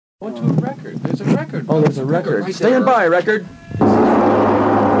Went to a record. There's a record. Oh, there's a record. Right Stand there. by, record.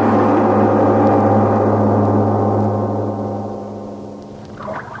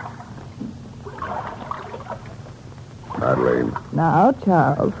 Madeleine, Now,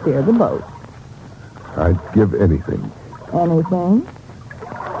 Charles, steer the boat. I'd give anything. Anything?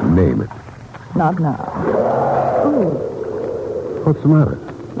 Name it. Not now. Ooh, What's the matter?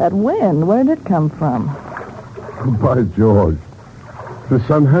 that wind, where did it come from? By George. The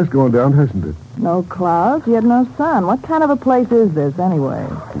sun has gone down, hasn't it? No clouds, yet no sun. What kind of a place is this, anyway?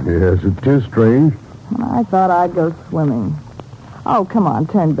 Yes, it is strange. I thought I'd go swimming. Oh, come on,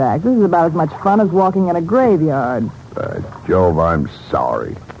 turn back. This is about as much fun as walking in a graveyard. Jove, I'm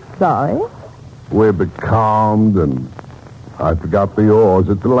sorry. Sorry? We're becalmed, and I forgot the oars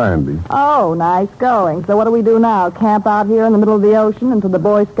at the landing. Oh, nice going. So what do we do now? Camp out here in the middle of the ocean until the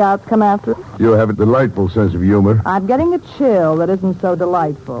Boy Scouts come after us? You have a delightful sense of humor. I'm getting a chill that isn't so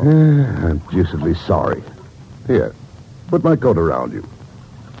delightful. I'm deucedly sorry. Here, put my coat around you.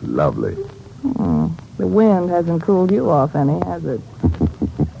 Lovely. The wind hasn't cooled you off any, has it?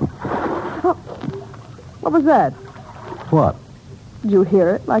 Oh, what was that? What? Did you hear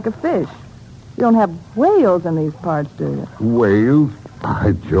it? Like a fish. You don't have whales in these parts, do you? Whales?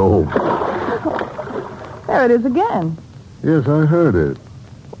 By Jove. There it is again. Yes, I heard it.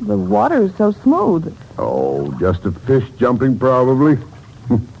 The water is so smooth. Oh, just a fish jumping, probably.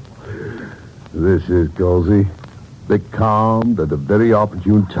 This is cozy. Becalmed at a very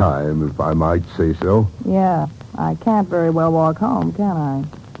opportune time, if I might say so. Yeah, I can't very well walk home, can I?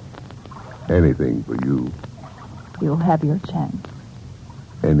 Anything for you. You'll have your chance.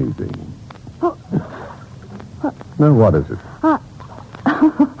 Anything. Oh. Now, what is it?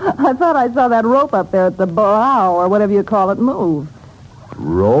 I thought I saw that rope up there at the bow, or whatever you call it, move.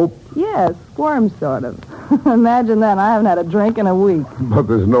 Rope? Yes, squirm, sort of. Imagine that. I haven't had a drink in a week. But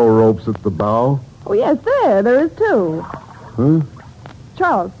there's no ropes at the bow. Oh, yes, there is too. Huh?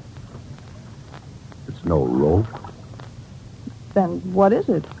 Charles, It's no rope. then what is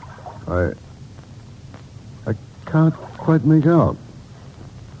it? I can't quite make out.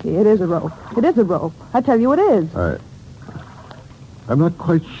 It is a rope. It is a rope. I tell you it is. I'm not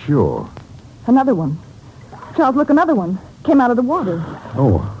quite sure. Another one. Charles, look, another one. Came out of the water.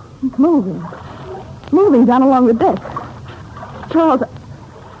 Oh, Moving. Moving down along the deck. Charles,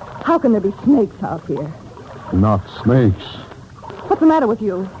 how can there be snakes out here? not snakes. What's the matter with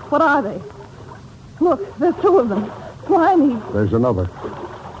you? What are they? Look, there's two of them. Slimy. There's another.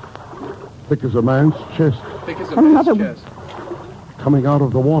 Thick as a man's chest, Thick as a And another man's chest. coming out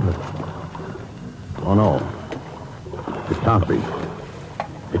of the water. Oh, no. It can't be.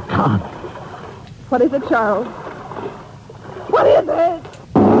 It can't. What is it, Charles? What is it?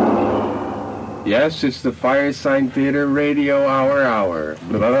 Yes, it's the Firesign Theater Radio Hour.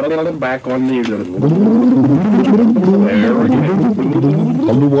 Back on the... There again.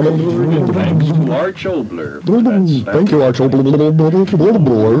 Thanks to Arch Obler. Thank you, Arch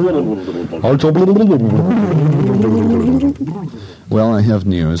Well, I have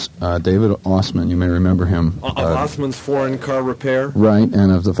news. David Osman, you may remember him. Osman's Foreign Car Repair? Right,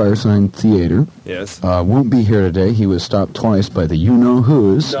 and of the Firesign Theater. Yes. Won't be here today. He was stopped twice by the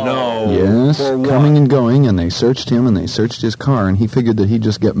you-know-whos. No. Yes, For what? coming and going, and they searched him, and they searched his car, and he figured that he'd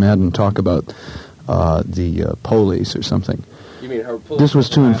just get mad and talk about the police or something. You mean her This was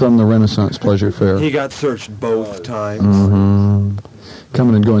to and from the Renaissance Pleasure Fair. He got searched both times. Mm-hmm.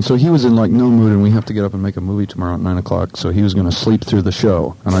 Coming and going. So he was in, like, no mood, and we have to get up and make a movie tomorrow at 9 o'clock, so he was going to sleep through the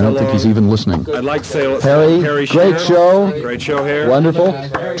show. And I don't think he's even listening. I'd like to say... Harry, Harry great Shearer. show. Great show, Harry. Wonderful.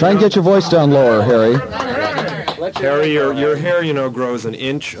 Try and get your voice down lower, Harry. Harry, your hair, you know, grows an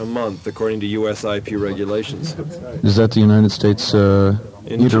inch a month, according to U.S. IP regulations. Is that the United States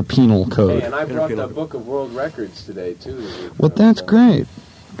Interpenal Code? And I brought the Book of World Records today, too. Well, that's great.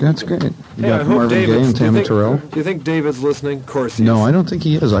 That's great. You Hey, got I hope Marvin Gaye David's... and Tammy Terrell? Do you think David's listening? Of course he is. No, I don't think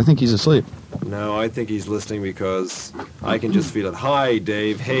he is. I think he's asleep. No, I think he's listening because I can just feel it. Hi,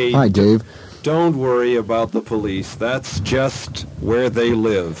 Dave. Hey. Hi, Dave. Don't worry about the police. That's just where they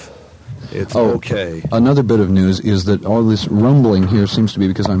live. It's okay. Another bit of news is that all this rumbling here seems to be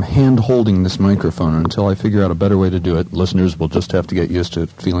because I'm hand-holding this microphone. And until I figure out a better way to do it, listeners will just have to get used to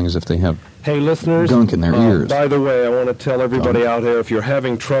feeling as if they have Hey, listeners. gunk in their ears. By the way, I want to tell everybody out there, if you're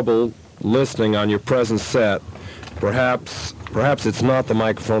having trouble listening on your present set, perhaps it's not the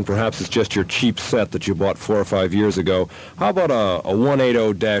microphone, perhaps it's just your cheap set that you bought 4 or 5 years ago. How about a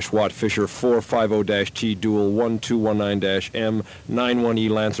 180-Watt Fisher 450-T Dual 1219-M91E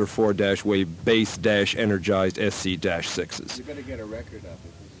Lancer 4-Way Bass-Energized SC-6s? You're going to get a record up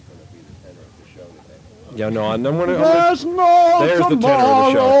if this is going to be the tenor of the show today. Yeah, no, I'm going to... There's no There's the tenor of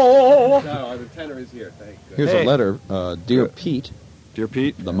the show. Lowell? No, the tenor is here. Thank you. Here's Hey. a letter. Dear Pete, Dear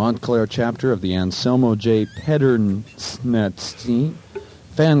Pete, the Montclair chapter of the Anselmo J. Pedernstine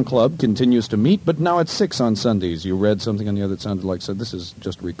fan club continues to meet, but now it's 6 on Sundays. You read something on the other that sounded like, so this is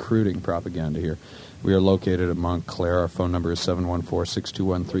just recruiting propaganda here. We are located at Montclair. Our phone number is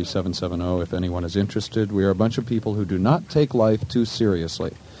 714-621-3770 if anyone is interested. We are a bunch of people who do not take life too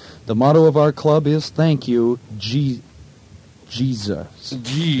seriously. The motto of our club is, thank you, Jesus. Jesus.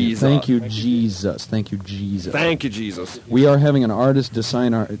 Thank you, Jesus. Thank you, Jesus. Thank you, Jesus. We are having an artist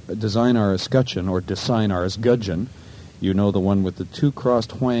design our escutcheon, or design our escutcheon. You know, the one with the 2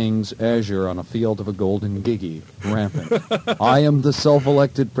 crossed whangs azure on a field of a golden gigi, rampant. I am the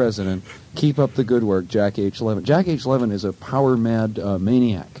self-elected president. Keep up the good work, Jack H. Levin. Jack H. Levin is a power-mad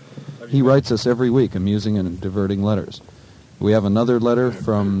maniac. He writes us every week amusing and diverting letters. We have another letter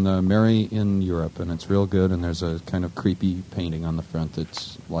from Mary in Europe, and it's real good, and there's a kind of creepy painting on the front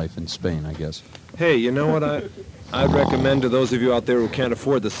that's life in Spain, I guess. Hey, you know what I'd recommend to those of you out there who can't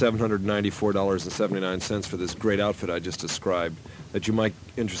afford the $794.79 for this great outfit I just described, that you might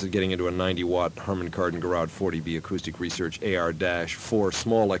be interested in getting into a 90-watt Harman Kardon Garage 40B acoustic research AR-4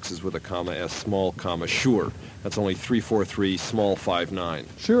 small X's with a comma, S small comma, sure. That's only 343 small 59.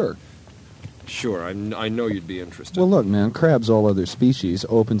 Sure. Sure, I know you'd be interested. Well, look, man, crabs, all other species,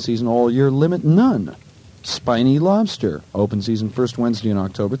 open season all year, limit none. Spiny lobster, open season first Wednesday in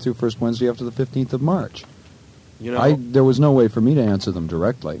October through first Wednesday after the 15th of March. You know, There was no way for me to answer them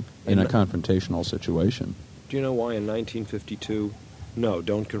directly in a confrontational situation. do you know why in 1952? No,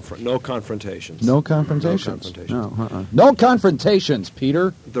 don't confront. No confrontations. No confrontations. No confrontations. No confrontations,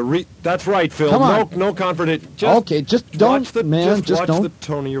 Peter. That's right, Phil. Come on. No confrontation. Okay, just don't, watch the, man. Just watch don't. the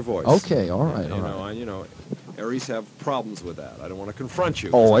tone of your voice. Okay, all right, all right. You know, Aries have problems with that. I don't want to confront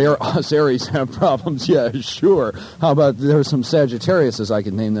you. Oh, us Aries have problems. Yeah, sure. How about there's some Sagittariuses I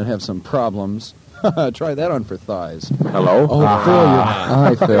could name that have some problems. Try that on for thighs. Hello? Oh, Phil,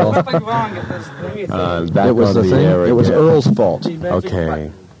 hi, Phil. Nothing wrong with this thing. Back It was on the thing. air It was again. Earl's fault.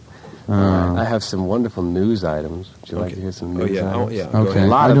 Okay. I have some wonderful news items. Would you like to hear some news items? Oh, yeah. Okay. Go A ahead.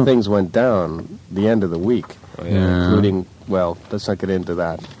 lot I of don't- things went down the end of the week, Oh, Yeah. including, well, let's not get into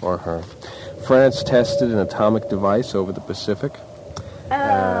that, or her. France tested an atomic device over the Pacific.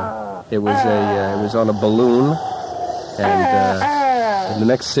 It was on a balloon, and in the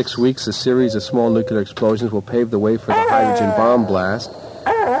next 6 weeks, a series of small nuclear explosions will pave the way for the hydrogen bomb blast.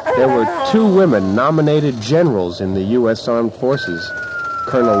 There were 2 women nominated generals in the U.S. Armed Forces.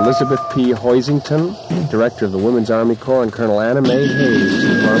 Colonel Elizabeth P. Hoisington, director of the Women's Army Corps, and Colonel Anna Mae Hayes,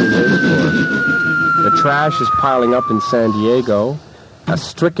 Chief Army Air Corps. The trash is piling up in San Diego. A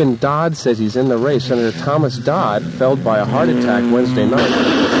stricken Dodd says he's in the race. Senator Thomas Dodd, felled by a heart attack Wednesday night,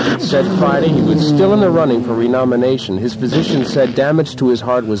 said Friday he was still in the running for renomination. His physician said damage to his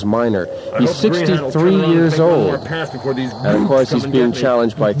heart was minor. He's 63 years old. And, of course, he's being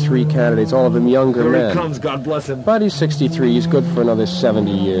challenged by 3 candidates, all of them younger Here men. he comes, God bless him. But he's 63. He's good for another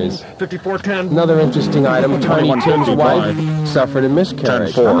 70 years. 5410. Another interesting item, Tiny Tim's wife suffered a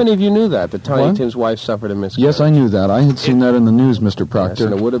miscarriage. How many of you knew that Tiny What? Tim's wife suffered a miscarriage? Yes, I knew that. I had seen that in the news, Mr. Proctor.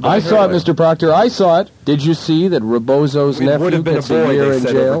 and it would have been I saw it, heard. Mr. Proctor. I saw it. Did you see that Rebozo's It would nephew have been a gets boy, year they in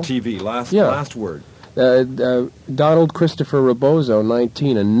said jail? over TV. Yeah. Last word. Donald Christopher Rebozo,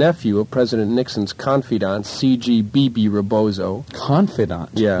 19, a nephew of President Nixon's confidant, C.G. Beebe Rebozo.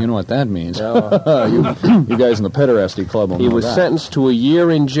 Confidant. Yeah. You know what that means. Yeah. You guys in the pederasty club will He know was that. sentenced to a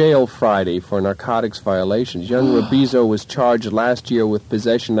year in jail Friday for narcotics violations. Young Rebozo was charged last year with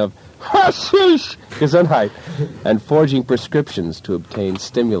possession of hashish, Gesundheit, and forging prescriptions to obtain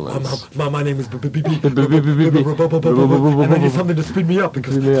stimulants. My name is and I need something to speed me up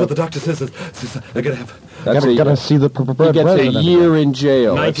because that's what the doctor says. I gotta have. Gotta see the He gets a president. year in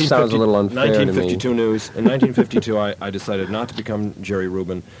jail. That sounds a little unfair to me. 1952 news. In 1952, I decided not to become Jerry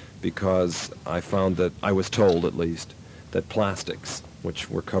Rubin because I found that, I was told at least, that plastics,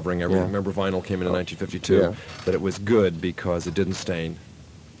 which we're covering every, Yeah. remember vinyl came in 1952, Yeah. that it was good because it didn't stain,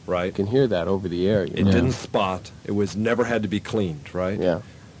 right? You can hear that over the air. It didn't spot. It was never had to be cleaned, right? Yeah.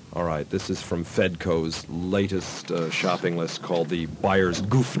 All right, this is from Fedco's latest shopping list called the Buyer's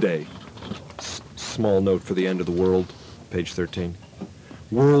Goof Day. Small note for the end of the world, page 13.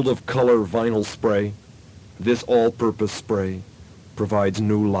 World of Color Vinyl Spray. This all-purpose spray provides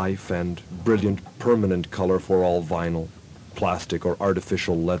new life and brilliant permanent color for all vinyl, plastic, or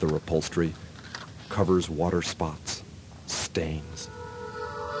artificial leather upholstery. Covers water spots, stains,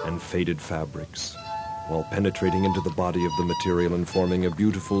 and faded fabrics, while penetrating into the body of the material and forming a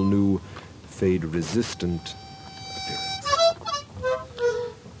beautiful new fade-resistant appearance.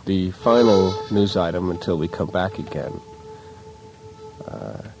 The final news item until we come back again.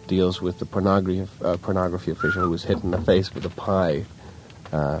 deals with the pornography official who was hit in the face with a pie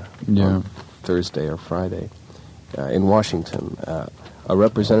on Thursday or Friday in Washington. A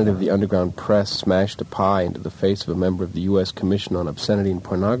representative of the underground press smashed a pie into the face of a member of the U.S. Commission on Obscenity and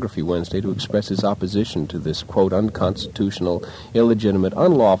Pornography Wednesday to express his opposition to this, quote, unconstitutional, illegitimate,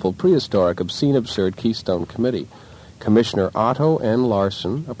 unlawful, prehistoric, obscene, absurd Keystone Committee. Commissioner Otto N.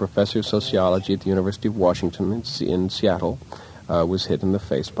 Larson, a professor of sociology at the University of Washington in Seattle, was hit in the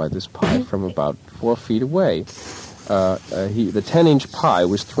face by this pie from about 4 feet away. The 10-inch pie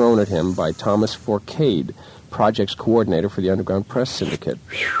was thrown at him by Thomas Forcade, projects coordinator for the Underground Press Syndicate.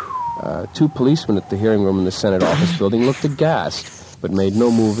 2 policemen at the hearing room in the Senate office building looked aghast, but made no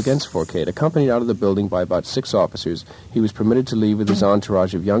move against Forcade. Accompanied out of the building by about 6 officers, he was permitted to leave with his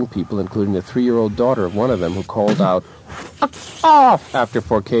entourage of young people, including the 3-year-old daughter of one of them, who called out, "Off!" after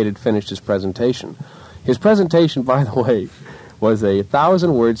Forcade had finished his presentation. His presentation, by the way, was a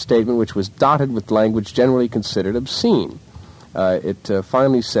 1,000-word statement which was dotted with language generally considered obscene. It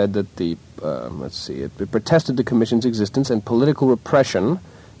finally said that it protested the Commission's existence and political repression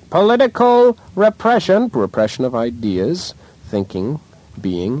of ideas, thinking,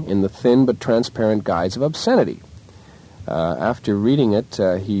 being, in the thin but transparent guise of obscenity. After reading it,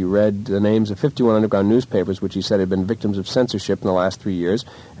 he read the names of 51 underground newspapers, which he said had been victims of censorship in the last 3 years,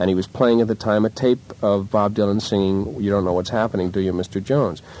 and he was playing at the time a tape of Bob Dylan singing, "You Don't Know What's Happening, Do You, Mr.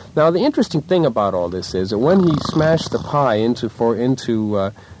 Jones?" Now, the interesting thing about all this is that when he smashed the pie into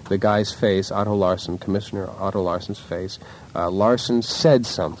the guy's face, Commissioner Otto Larson's face, Larson said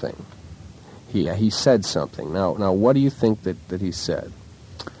something. He said something. Now, what do you think that he said?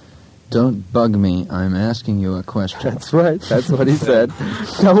 Don't bug me. I'm asking you a question. That's right. That's what he said.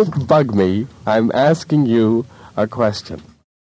 Don't bug me. I'm asking you a question.